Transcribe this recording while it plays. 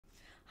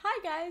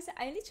guys,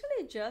 I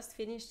literally just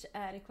finished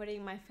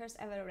recording my first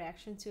ever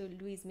reaction to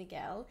Luis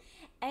Miguel,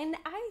 and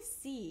I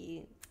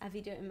see a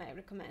video in my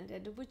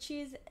recommended, which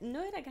is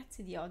Noi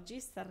ragazzi di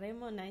oggi,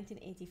 Remo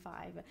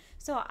 1985.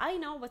 So I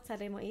know what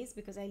Remo is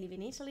because I live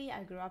in Italy,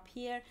 I grew up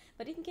here,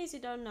 but in case you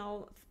don't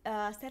know,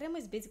 Remo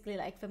is basically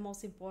like the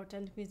most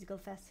important musical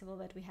festival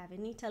that we have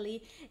in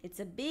Italy.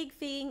 It's a big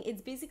thing.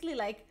 It's basically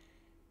like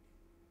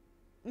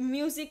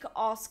music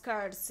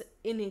Oscars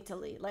in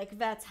Italy. Like,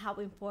 that's how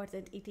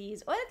important it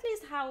is, or at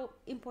least how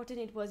important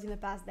it was in the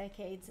past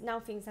decades. Now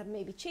things are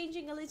maybe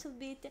changing a little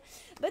bit,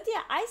 but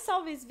yeah, I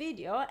saw this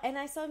video and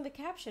I saw in the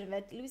caption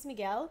that Luis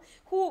Miguel,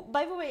 who,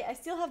 by the way, I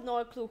still have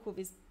no clue who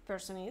this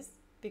person is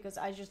because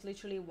I just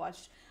literally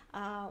watched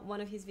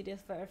one of his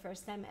videos for the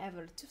first time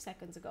ever 2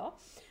 seconds ago,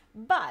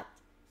 but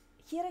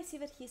here I see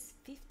that he's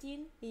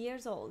 15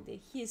 years old.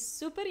 He's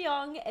super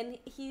young and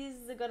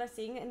he's gonna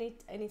sing an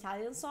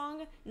Italian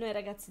song, Noi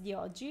ragazzi di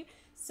oggi.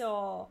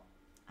 So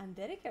I'm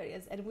very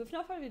curious, and with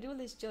no further ado,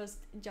 let's just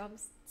jump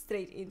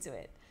straight into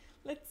it.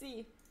 Let's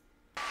see.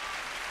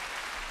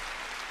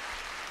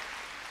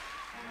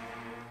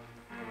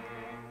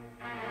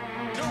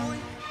 Noi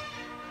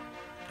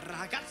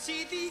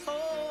ragazzi di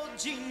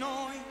oggi,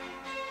 noi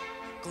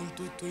con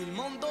tutto il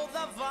mondo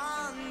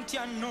davanti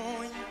a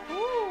noi.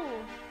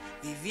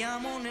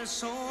 Viviamo nel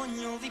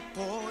sogno di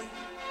poi.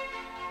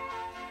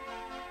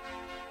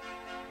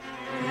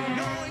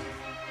 Noi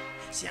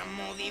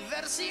siamo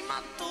diversi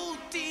ma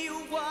tutti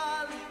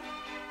uguali.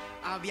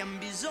 Abbiamo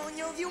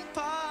bisogno di un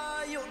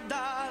paio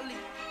d'ali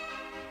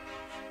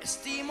e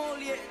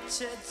stimoli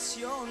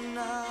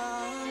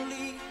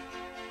eccezionali.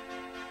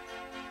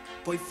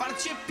 Puoi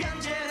farci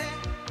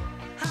piangere,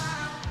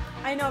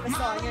 I know the ma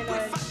song, non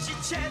puoi farci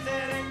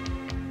cedere.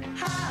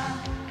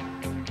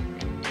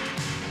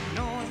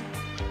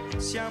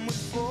 Siamo il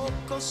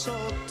fuoco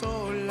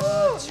sotto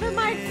la the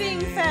mic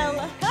thing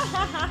fell.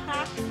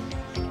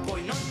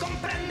 Puoi non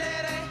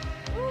comprendere,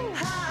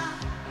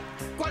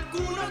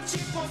 qualcuno ci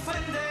può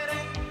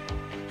offendere.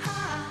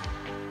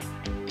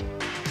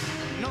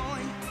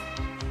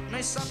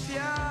 Noi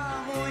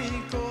sappiamo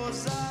in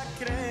cosa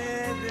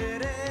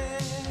credere.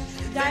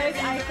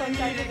 Direct eye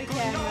contact with the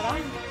camera.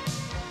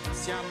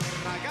 Siamo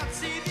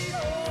ragazzi di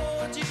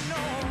oggi,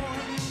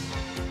 noi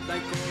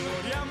dai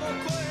coloriamo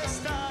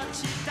questa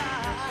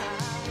città.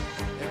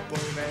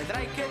 Poi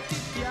vedrai che ti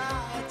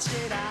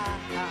piacerà.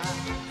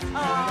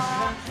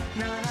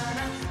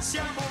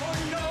 Siamo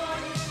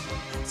noi,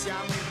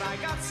 siamo i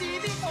ragazzi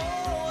di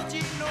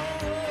oggi,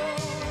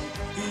 noi,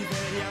 i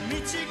veri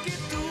amici che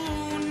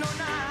tu non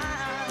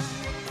hai,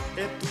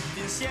 e tutti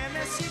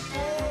insieme si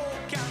può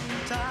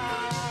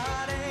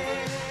cantare.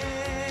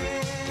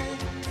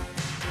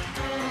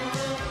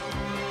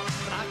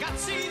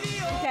 Ragazzi di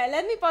oggi. Okay,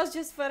 let me pause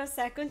just for a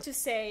second to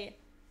say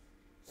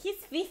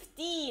he's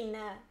 15.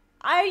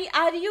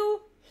 Are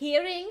you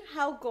hearing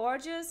how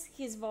gorgeous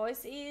his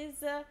voice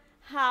is?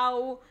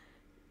 How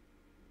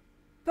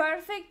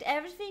perfect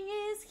everything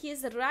is?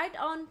 He's right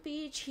on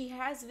pitch. He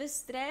has the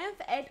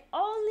strength at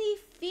only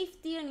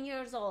 15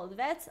 years old.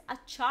 That's a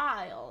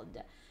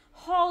child.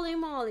 Holy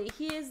moly,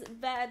 he is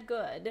that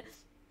good.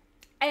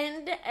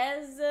 And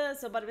as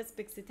somebody that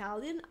speaks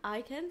Italian,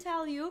 I can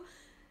tell you,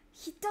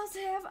 he does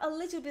have a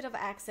little bit of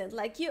accent.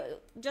 Like, you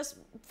just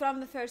from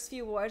the first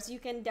few words, you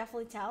can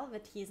definitely tell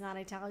that he's not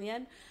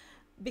Italian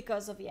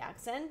because of the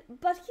accent,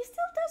 but he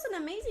still does an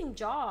amazing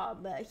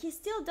job. He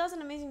still does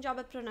an amazing job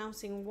at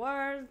pronouncing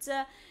words.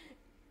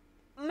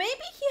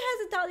 Maybe he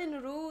has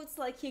Italian roots,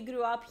 like he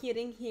grew up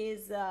hearing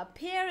his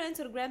parents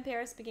or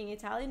grandparents speaking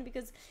Italian,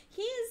 because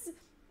he's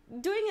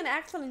doing an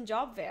excellent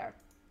job there.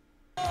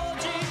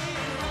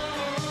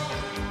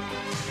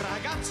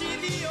 Ragazzi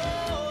di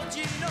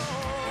oggi,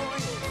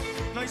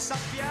 noi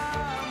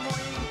sappiamo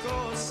in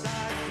cosa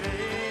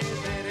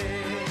credere.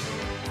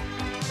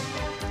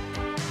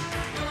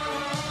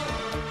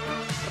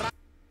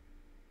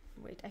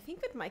 Wait, I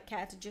think that my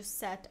cat just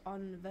sat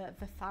on the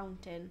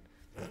fountain.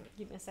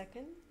 Give me a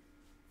second.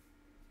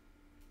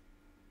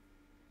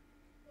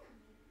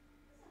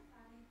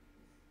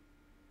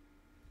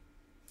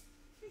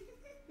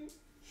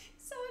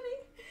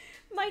 Sorry.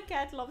 My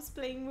cat loves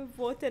playing with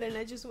water and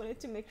I just wanted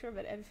to make sure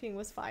that everything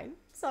was fine.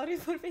 Sorry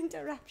for the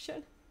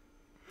interruption.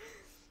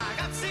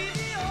 Ragazzi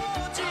di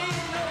oggi,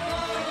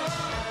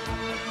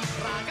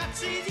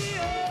 ragazzi di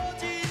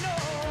oggi,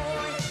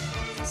 noi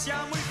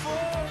siamo il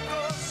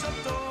fuoco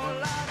sotto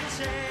la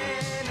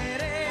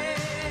cenere.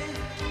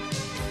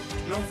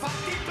 Non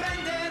fatti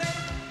prendere,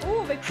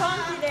 the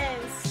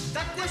confidence.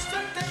 da questo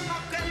eterno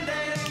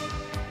candere.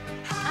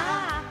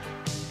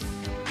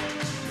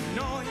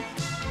 Noi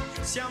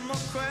siamo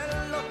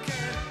quello che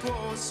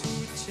può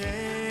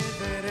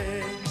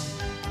succedere.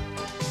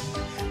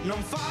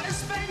 Non fare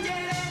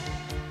spegnere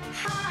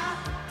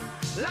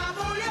la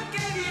voglia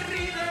che di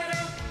ridere.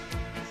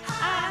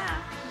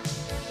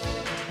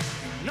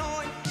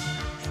 Noi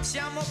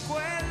siamo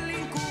quelli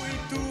in cui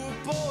tu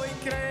puoi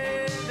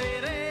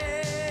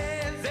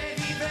credere.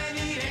 Devi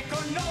venire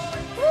con noi.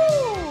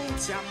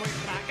 Siamo i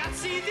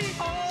ragazzi di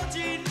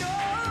oggi,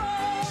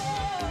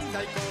 noi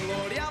dai colori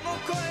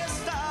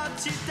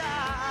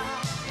città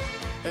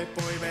e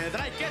poi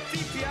vedrai che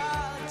ti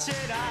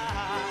piacerà.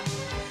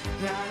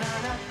 Na na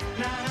na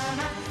na na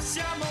na.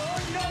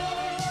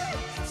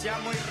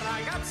 Siamo i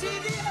ragazzi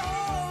di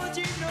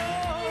oggi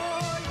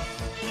noi,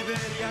 i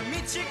veri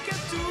amici che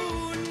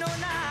tu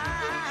non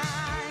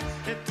hai,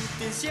 e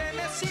tutti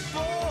insieme si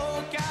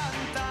può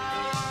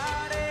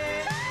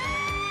cantare.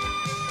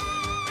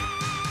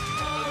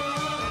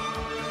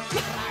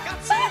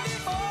 Ragazzi di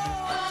oggi.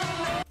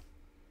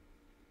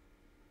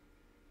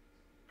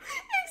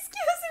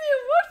 Excuse me,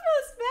 what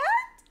was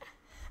that?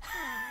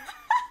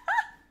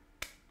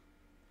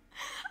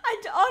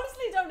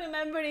 Honestly don't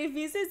remember if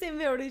this is in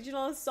the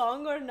original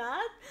song or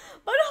not,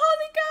 but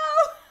holy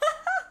cow!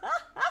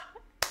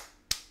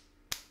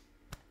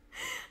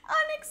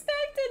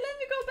 Unexpected. Let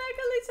me go back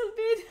a little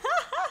bit.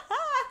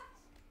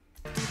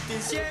 Tutti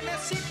insieme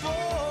si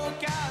può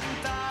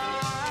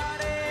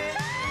cantare.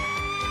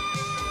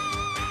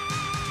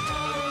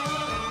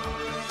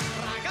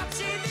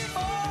 Ragazzi di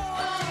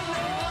oggi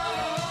noi,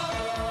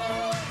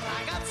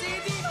 ragazzi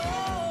di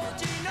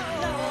oggi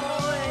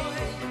noi,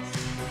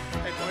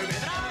 e poi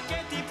vedrà che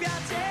ti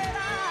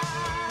piacerà.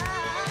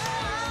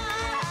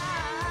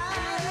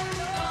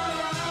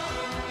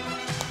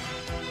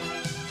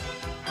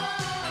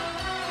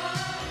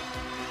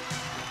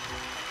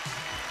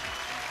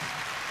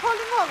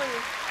 Holy moly!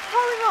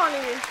 Holy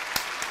moly!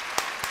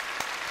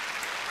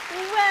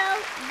 Well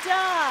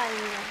done!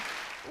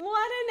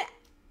 What an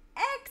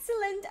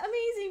excellent,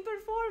 amazing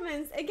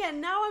performance! Again,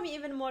 now I'm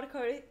even more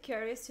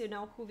curious to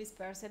know who this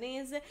person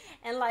is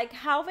and like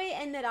how they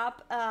ended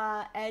up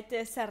at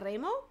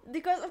Sanremo.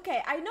 Because,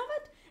 okay, I know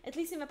that at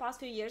least in the past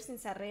few years in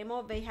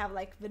Sanremo they have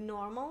like the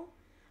normal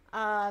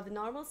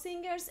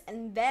singers,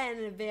 and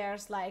then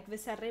there's like the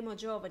Sanremo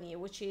Giovani,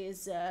 which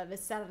is the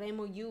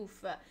Sanremo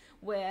youth,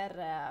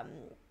 where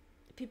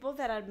people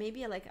that are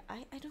maybe like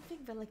I don't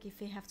think that like if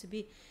they have to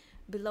be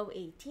below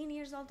 18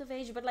 years old of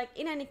age, but like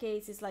in any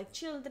case it's like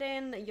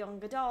children,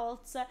 young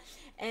adults,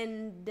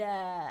 and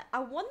I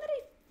wonder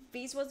if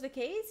this was the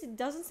case. It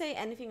doesn't say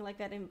anything like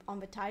that on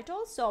the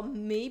title, so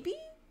maybe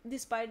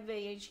despite the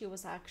age he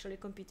was actually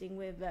competing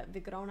with the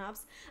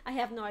grown-ups. I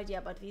have no idea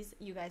about this,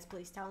 you guys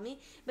please tell me,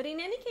 but in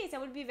any case I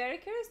would be very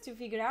curious to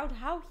figure out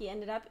how he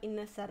ended up in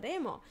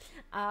Sanremo.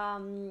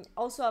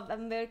 Also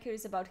I'm very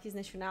curious about his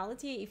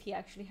nationality, if he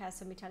actually has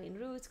some Italian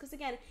roots, because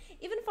again,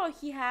 even though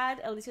he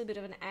had a little bit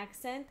of an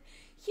accent,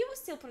 he was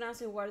still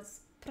pronouncing words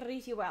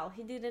pretty well.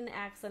 He did an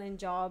excellent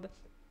job.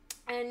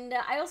 And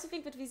I also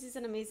think that this is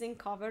an amazing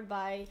cover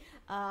by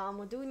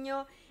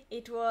Modugno.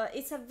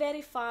 It's a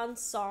very fun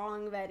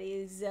song that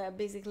is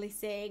basically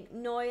saying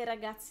noi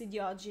ragazzi di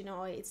oggi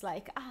noi. It's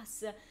like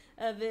us,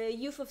 the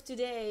youth of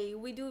today,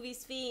 we do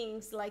these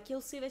things, like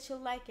you'll see that you'll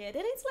like it.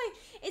 And it's like,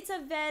 it's a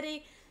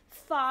very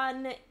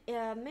fun,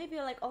 maybe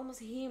like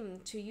almost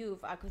hymn to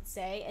youth, I could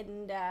say.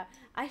 And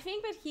I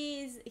think that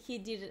he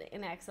did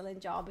an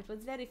excellent job. It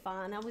was very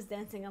fun. I was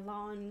dancing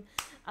along.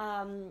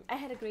 I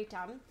had a great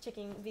time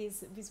checking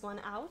this one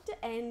out.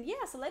 And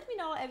yeah, so let me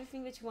know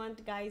everything that you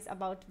want, guys,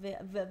 about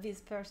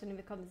this person in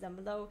the comments down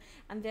below.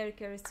 I'm very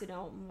curious to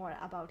know more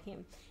about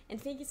him. And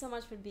thank you so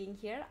much for being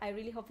here. I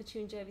really hope that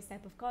you enjoy this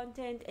type of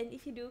content, and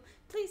if you do,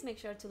 please make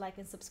sure to like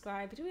and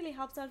subscribe. It really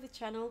helps out the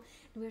channel,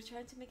 and we're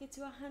trying to make it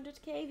to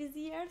 100k this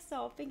year,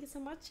 so thank you so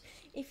much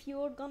if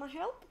you're gonna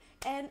help,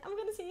 and I'm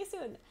gonna see you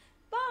soon.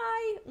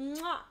 Bye.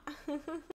 Mwah.